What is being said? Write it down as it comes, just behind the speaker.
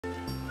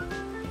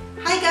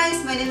Hi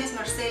guys, my name is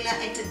Marcela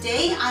and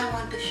today I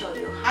want to show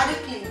you how to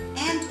clean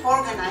and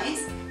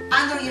organize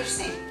under your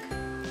sink.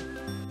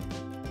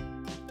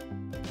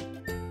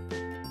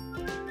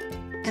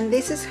 And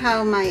this is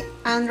how my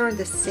under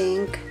the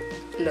sink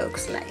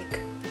looks like.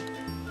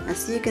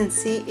 As you can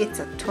see, it's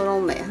a total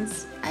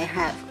mess. I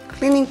have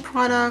cleaning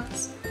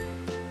products,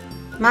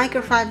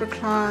 microfiber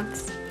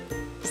cloths,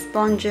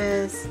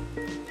 sponges,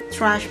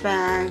 trash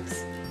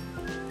bags,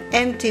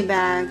 empty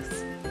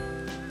bags.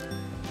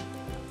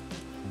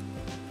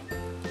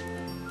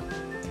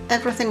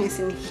 Everything is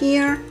in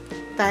here,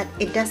 but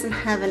it doesn't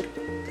have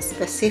a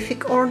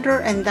specific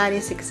order, and that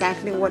is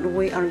exactly what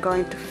we are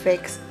going to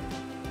fix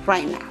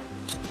right now.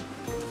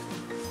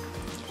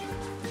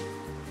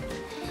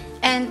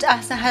 And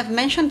as I have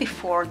mentioned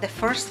before, the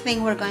first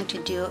thing we're going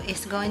to do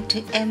is going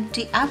to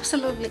empty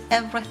absolutely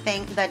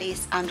everything that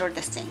is under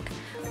the sink.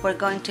 We're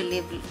going to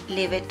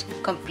leave it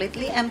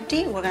completely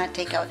empty. We're going to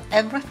take out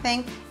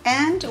everything,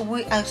 and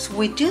as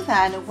we do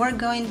that, we're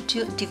going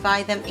to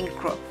divide them in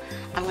groups.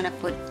 I'm going to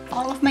put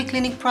all of my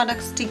cleaning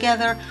products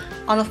together,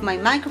 all of my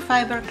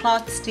microfiber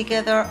cloths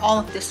together, all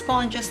of the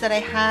sponges that I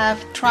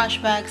have, trash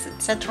bags,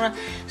 etc.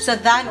 So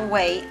that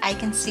way I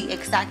can see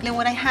exactly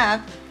what I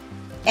have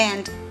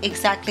and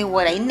exactly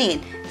what I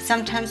need.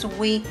 Sometimes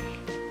we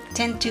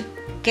tend to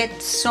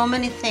get so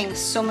many things,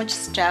 so much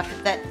stuff,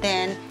 that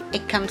then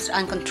it comes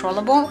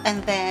uncontrollable,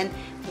 and then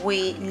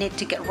we need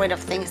to get rid of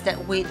things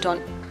that we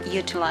don't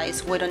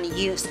utilize, we don't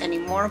use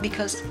anymore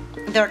because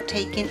they're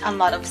taking a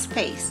lot of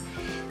space.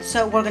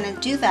 So we're going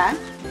to do that.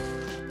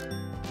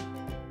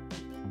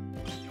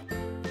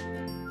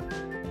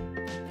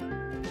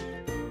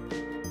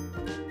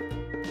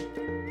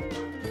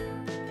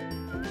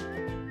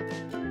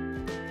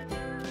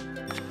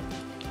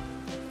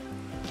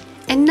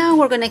 And now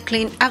we're going to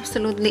clean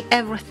absolutely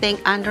everything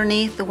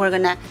underneath. We're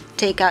going to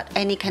take out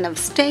any kind of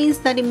stains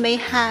that it may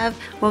have.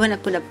 We're going to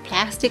put a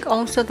plastic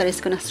also that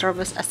is going to serve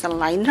us as a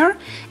liner.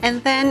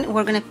 And then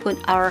we're going to put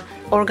our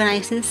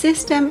organizing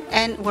system,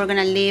 and we're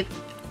going to leave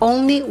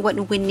only what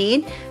we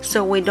need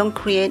so we don't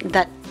create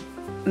that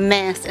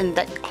mess and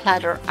that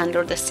clutter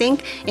under the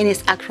sink, and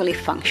it's actually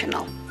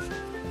functional.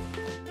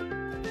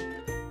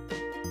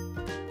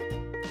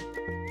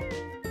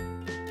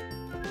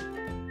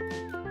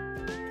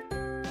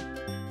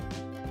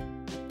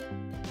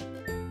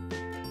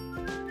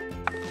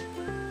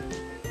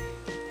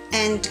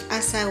 And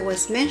as I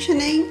was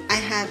mentioning, I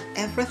have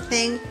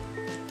everything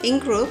in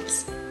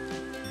groups.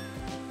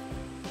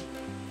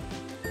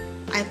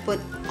 I put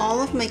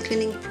all of my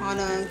cleaning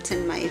products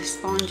and my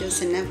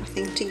sponges and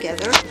everything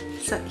together.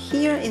 So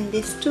here in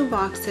these two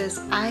boxes,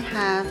 I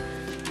have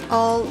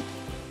all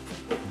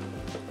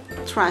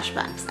trash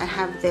bags. I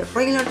have the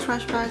regular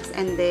trash bags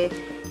and the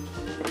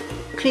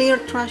clear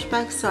trash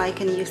bags, so I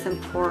can use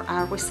them for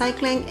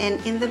recycling.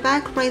 And in the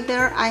back right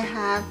there, I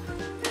have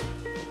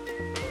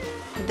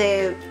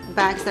the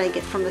bags that I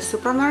get from the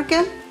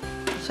supermarket,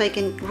 so I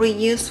can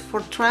reuse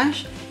for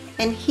trash.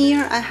 And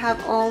here I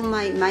have all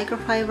my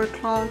microfiber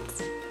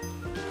cloths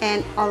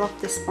and all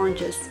of the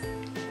sponges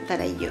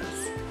that I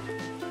use.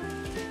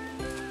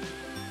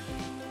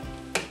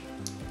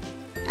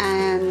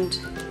 And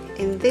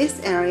in this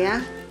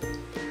area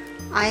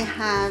I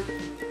have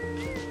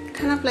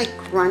kind of like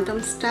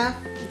random stuff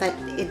that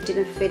it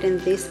didn't fit in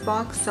this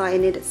box, so I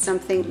needed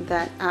something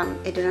that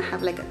it didn't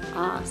have like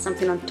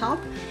something on top.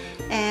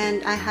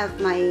 And I have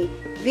my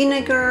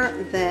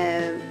vinegar,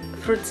 the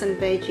fruits and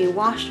veggie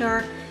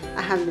washer,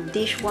 I have the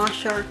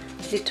dishwasher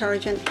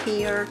detergent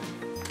here,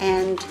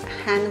 and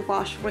hand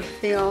wash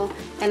refill,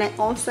 and I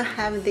also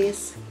have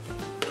this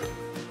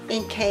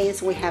in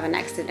case we have an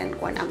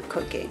accident when I'm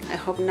cooking. I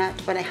hope not,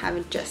 but I have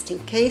it just in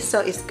case, so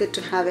it's good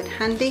to have it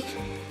handy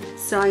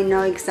so I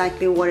know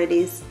exactly what it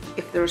is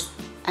if there's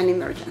an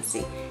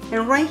emergency.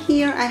 And right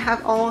here I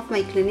have all of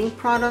my cleaning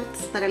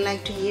products that I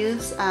like to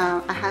use.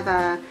 I have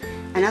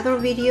another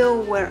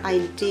video where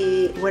I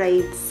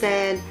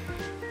said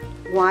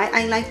why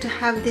I like to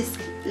have these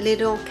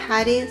little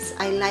caddies.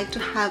 I like to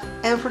have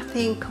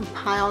everything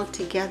compiled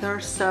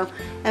together so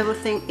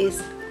everything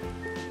is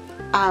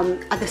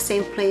at the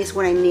same place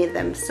where I need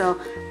them. So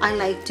I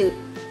like to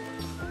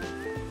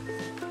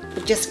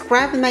just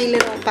grab my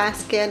little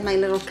basket, my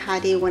little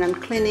caddy when I'm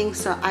cleaning,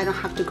 so I don't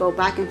have to go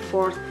back and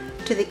forth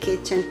to the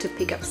kitchen to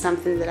pick up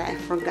something that I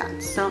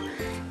forgot. So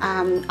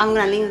I'm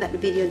gonna link that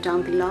video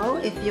down below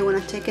if you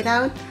want to check it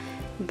out.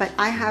 But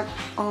I have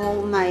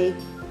all my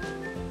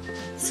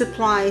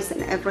supplies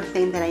and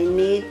everything that I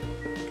need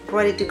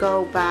ready to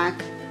go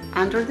back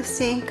under the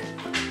sink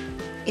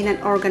in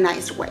an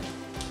organized way.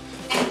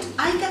 And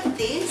I got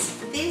this.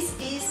 This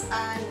is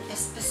a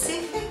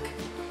specific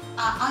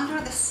under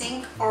the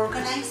sink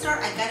organizer.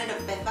 I got it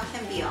at Bed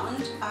Bath &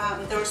 Beyond.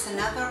 There's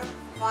another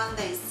one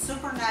that is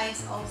super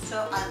nice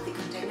also at the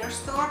Container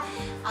Store.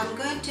 I'm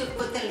going to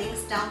put the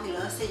links down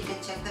below so you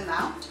can check them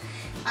out.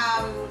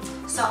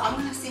 So I'm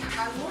going to see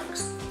how it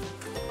works.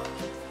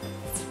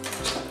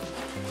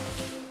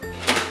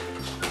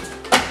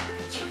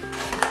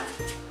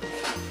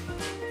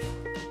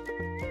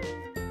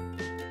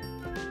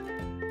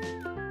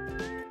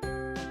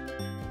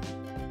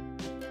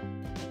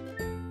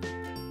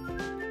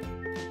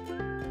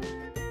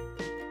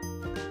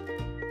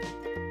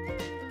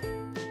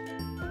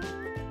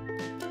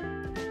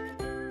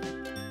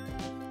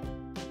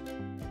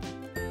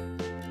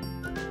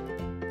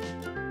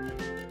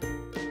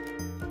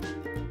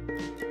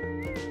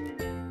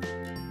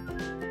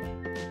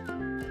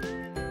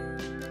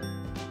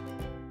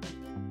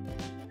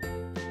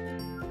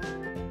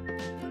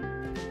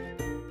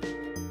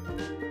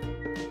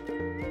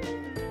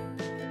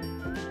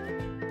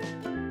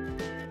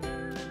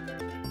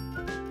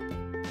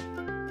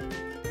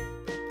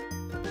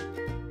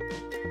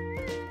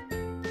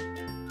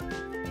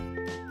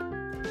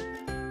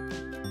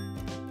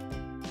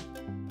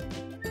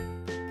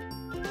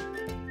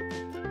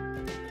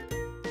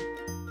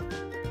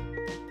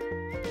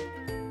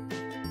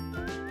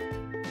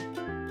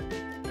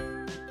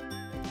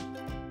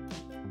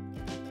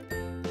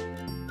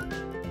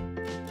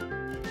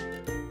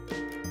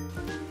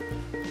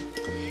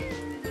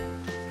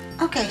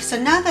 Okay,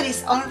 so now that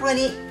it's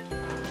already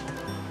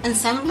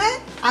assembled,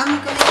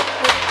 I'm going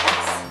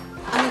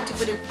to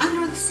put it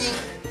under the sink.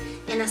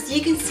 And as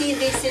you can see,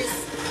 this is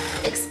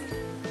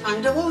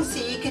expandable,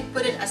 so you can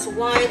put it as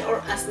wide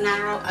or as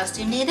narrow as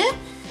you need it.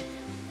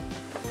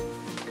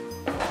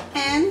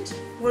 And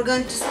we're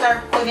going to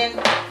start putting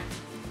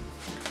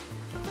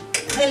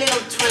the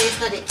little trays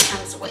that it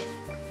comes with.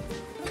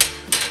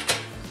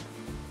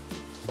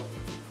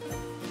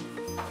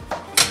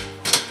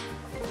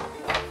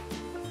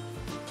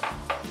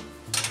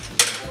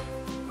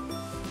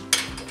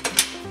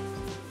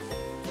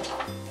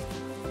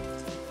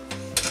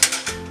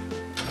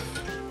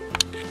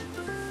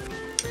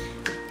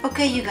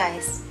 Okay, you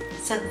guys,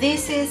 so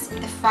this is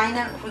the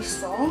final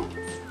result,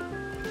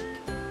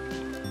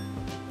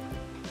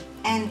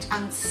 and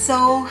I'm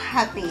so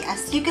happy.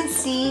 As you can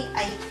see,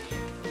 I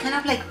kind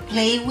of like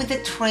play with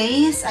the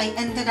trays. I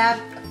ended up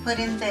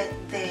putting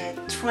the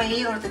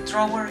tray or the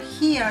drawer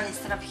here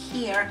instead of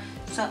here,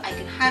 so I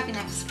can have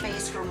enough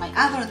space for my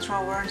other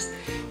drawers.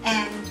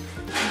 And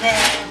the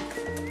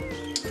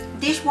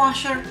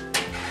dishwasher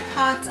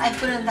pots I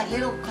put in that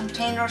little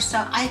container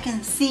so I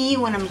can see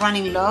when I'm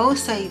running low,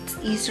 so it's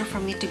easier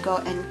for me to go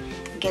and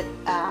get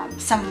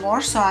some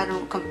more so I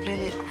don't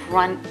completely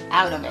run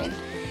out of it.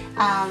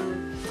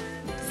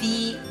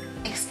 The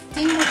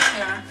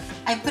extinguisher,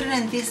 I put it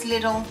in this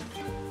little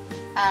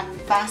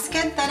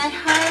basket that I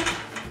have,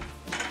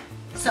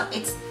 so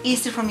it's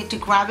easy for me to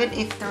grab it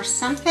if there's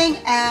something.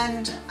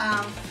 And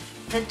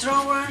the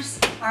drawers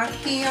are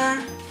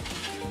here,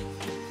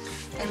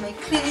 and my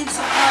cleaning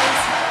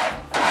supplies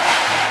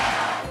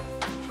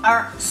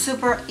are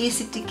super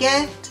easy to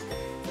get.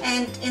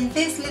 And in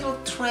this little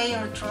tray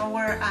or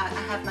drawer, I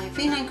have my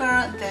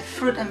vinegar, the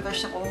fruit and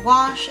vegetable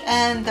wash,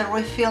 and the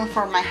refill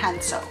for my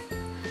hand soap.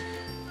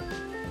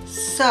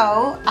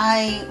 So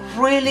I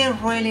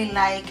really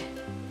like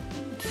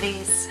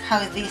this,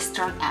 how this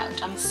turned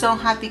out. I'm so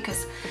happy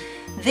because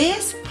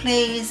this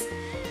place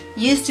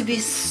used to be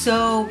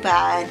so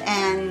bad,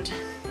 and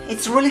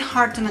it's really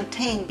hard to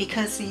maintain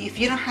because if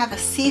you don't have a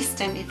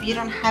system, if you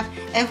don't have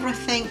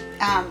everything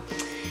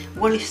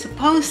what it's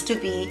supposed to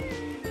be,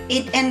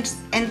 it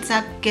ends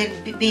up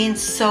being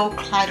so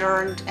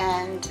cluttered,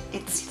 and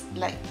it's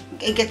like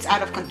it gets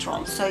out of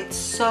control. So it's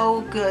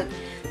so good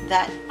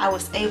that I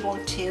was able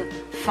to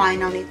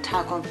finally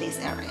tackle this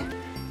area.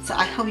 So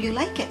I hope you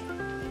like it.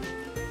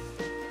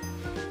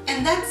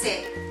 And that's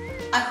it.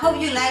 I hope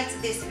you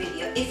liked this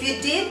video. If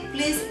you did,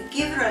 please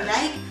give her a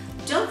like.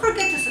 Don't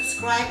forget to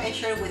subscribe and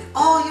share with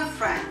all your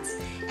friends.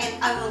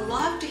 And I would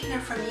love to hear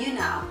from you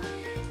now.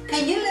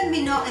 Can you let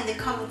me know in the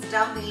comments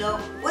down below,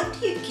 what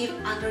do you keep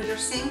under your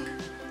sink?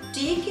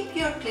 Do you keep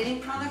your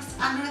cleaning products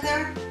under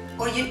there?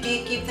 Or do you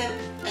keep them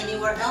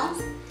anywhere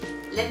else?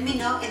 Let me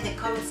know in the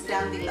comments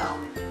down below.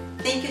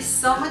 Thank you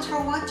so much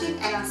for watching,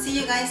 and I'll see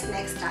you guys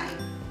next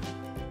time.